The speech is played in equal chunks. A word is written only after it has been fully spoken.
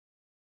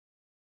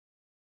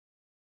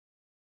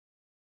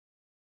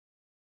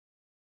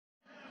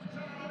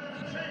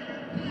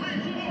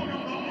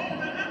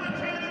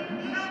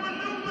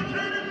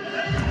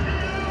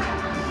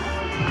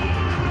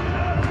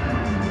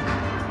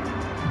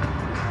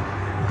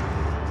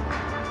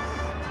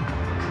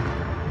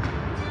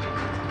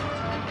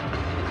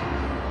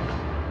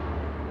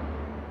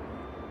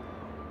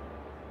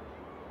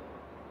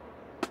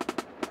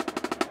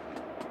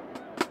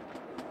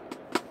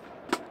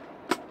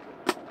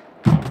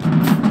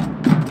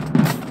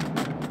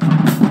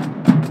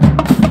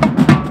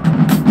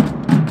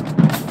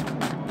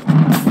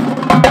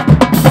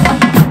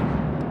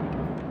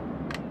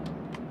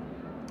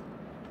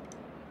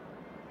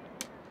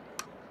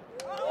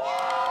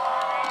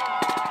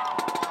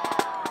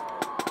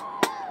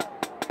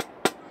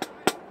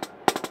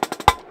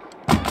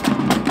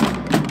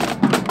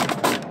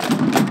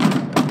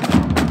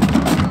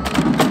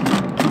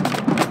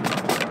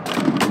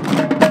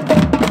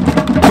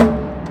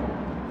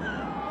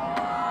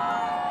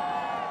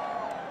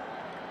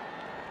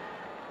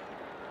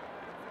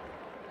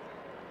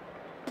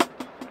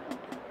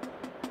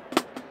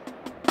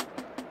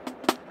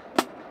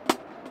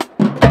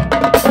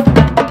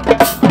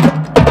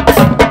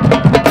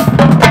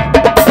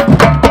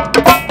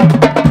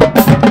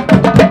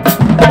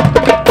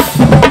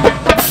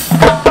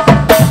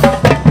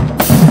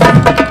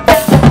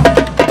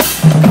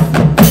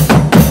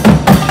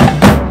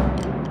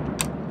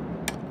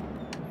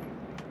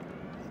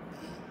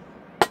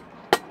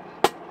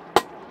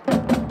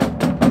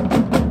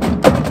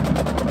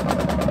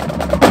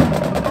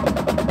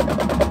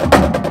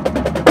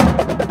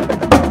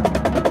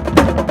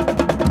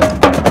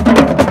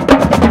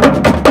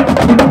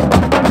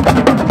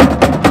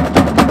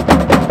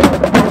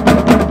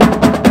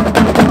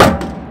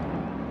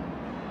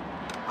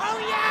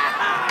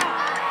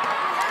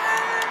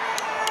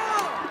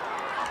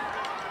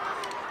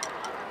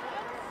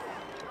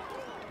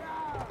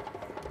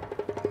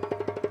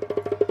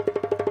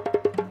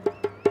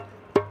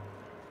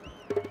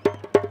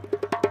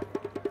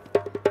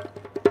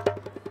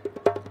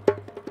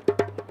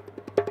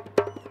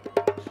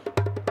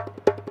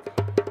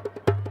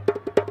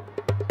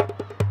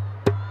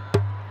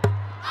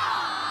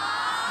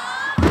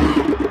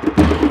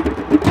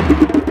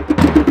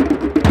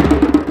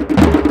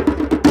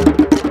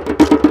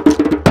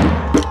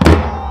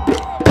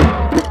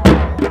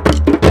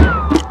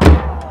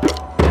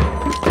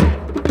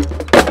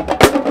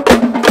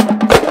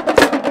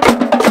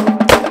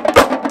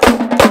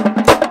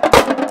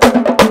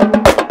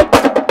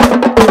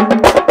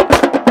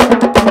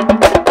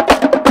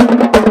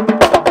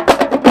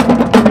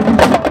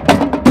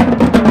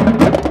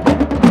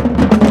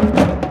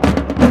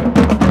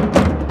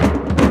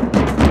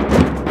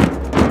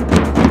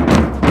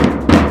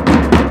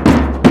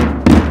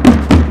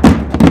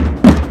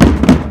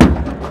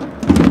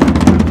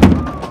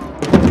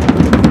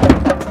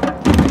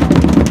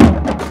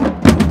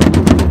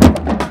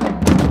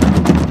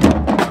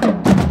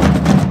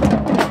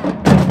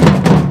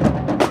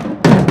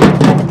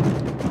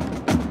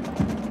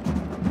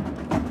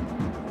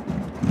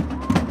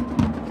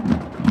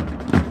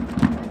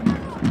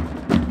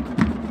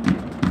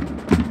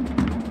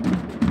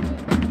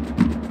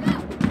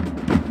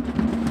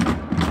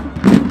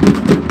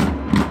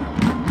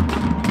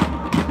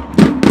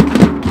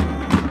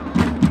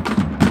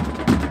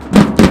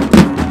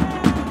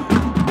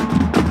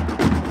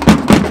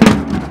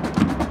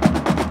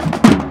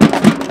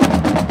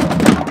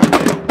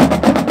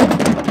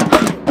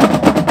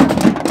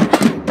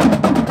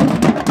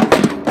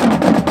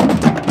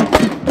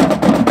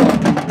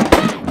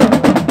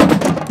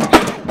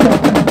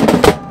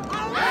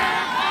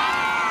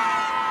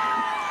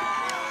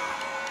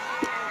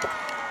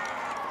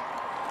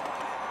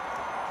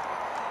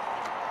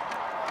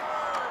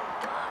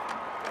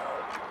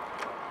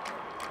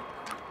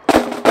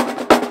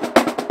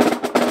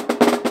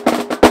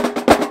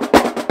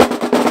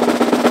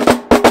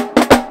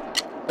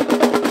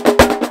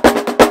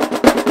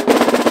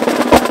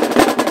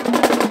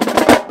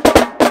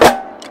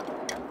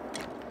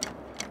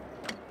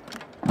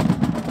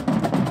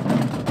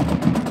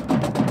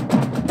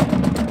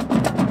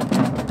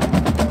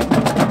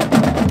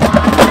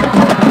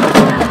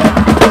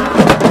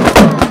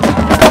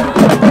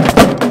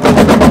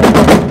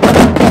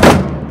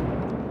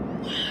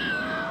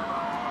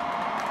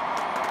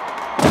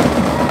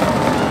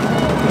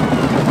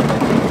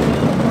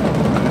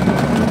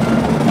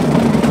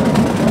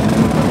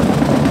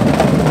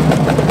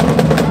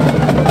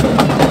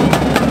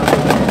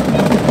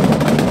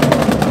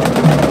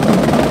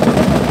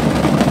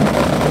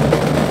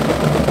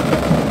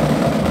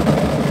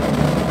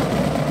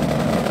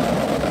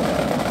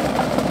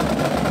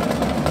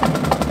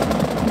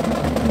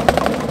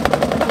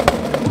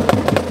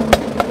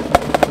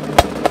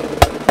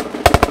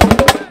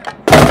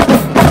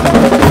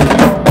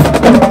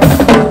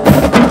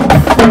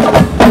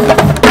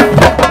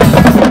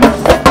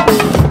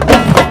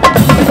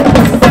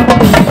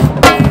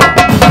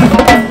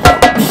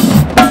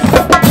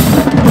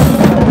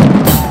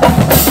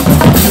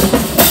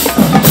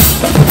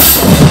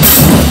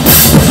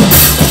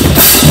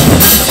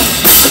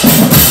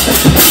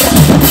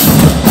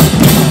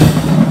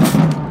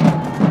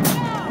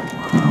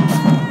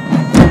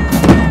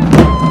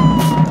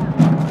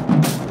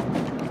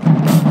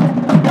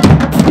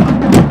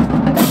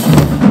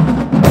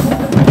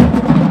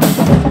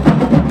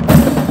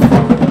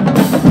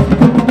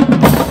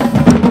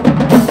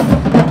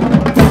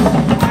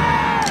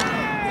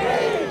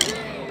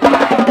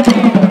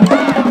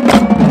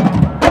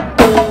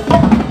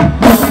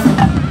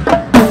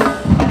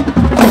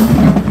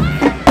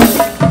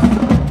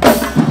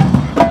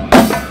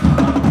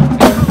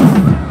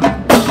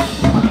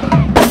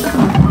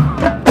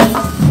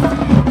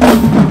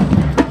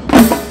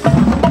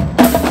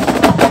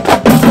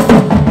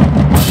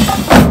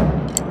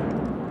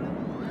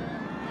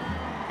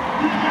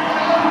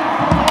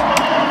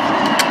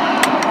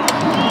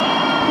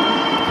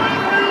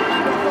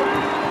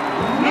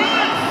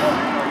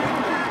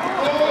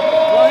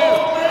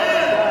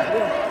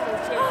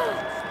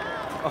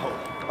Go,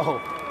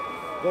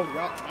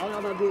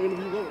 y'all not doing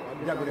interview, go.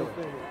 Yeah, go.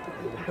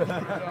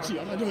 Gee,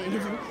 I'm not doing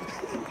interview.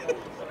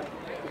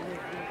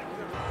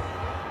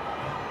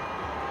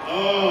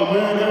 Oh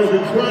man, that was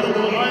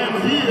incredible. I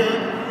am here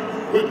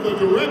with the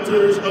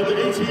directors of the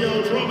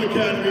ATL Drum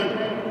Academy,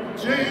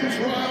 James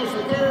Riles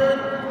III,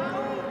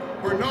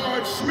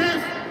 Bernard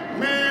Smith.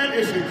 Man,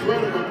 it's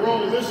incredible, bro.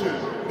 Listen,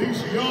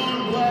 these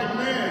young black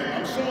men,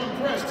 I'm so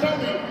impressed. Tell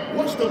me,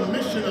 what's the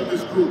mission of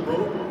this group,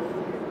 bro?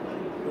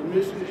 The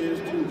mission is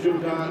to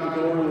give God the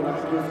glory and our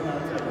gifts and our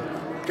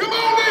talents. Come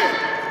on, man!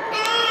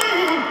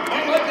 I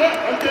like that.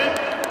 Okay.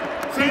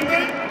 Same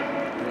thing?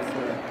 Yes,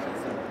 sir.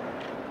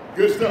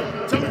 Good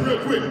stuff. Tell me real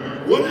quick,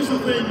 what is the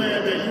thing,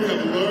 man, that you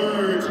have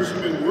learned since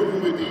you've been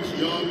working with these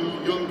young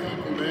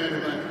people, man?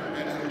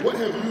 And what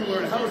have you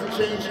learned? How has it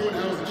changed you and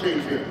how has it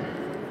changed them?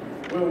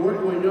 Well,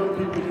 working with young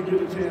people, you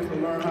get a chance to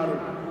learn how to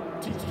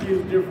teach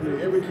kids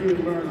differently. Every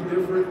kid learns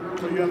different,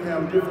 so you have to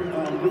have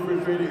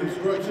differentiated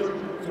instruction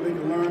so they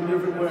can learn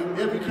different. But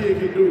every kid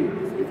can do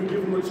it. If you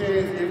give them a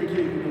chance, every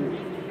kid can do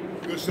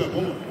it. Good stuff.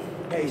 Hold on.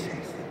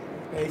 Patience.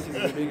 Patience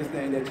is the biggest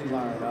thing that you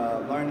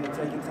learn. Learning to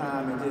take your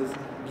time and just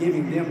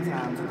giving them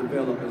time to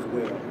develop as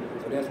well.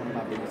 So that's one of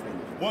my biggest things.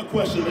 One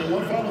question, man.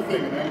 One final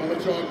thing, and I'm going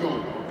to let y'all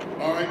go.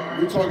 All right,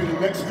 we're talking the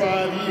next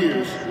 5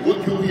 years.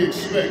 What can we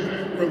expect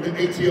from the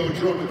ATL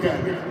Drum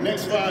Academy?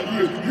 Next 5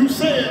 years. You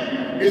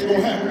said it's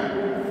going to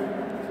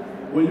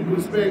happen. Well, you can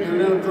expect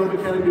Atlanta Drum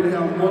Academy to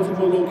have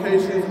multiple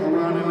locations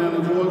around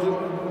Atlanta, Georgia,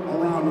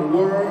 around the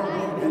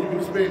world. And you can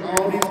expect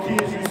all these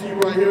kids you see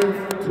right here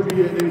to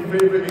be at their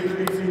favorite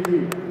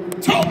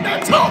HBCU. Talk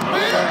that talk,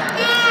 man!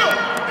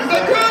 Yeah! Is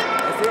that good?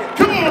 That's it.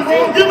 Come on,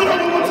 bro. Give it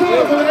up.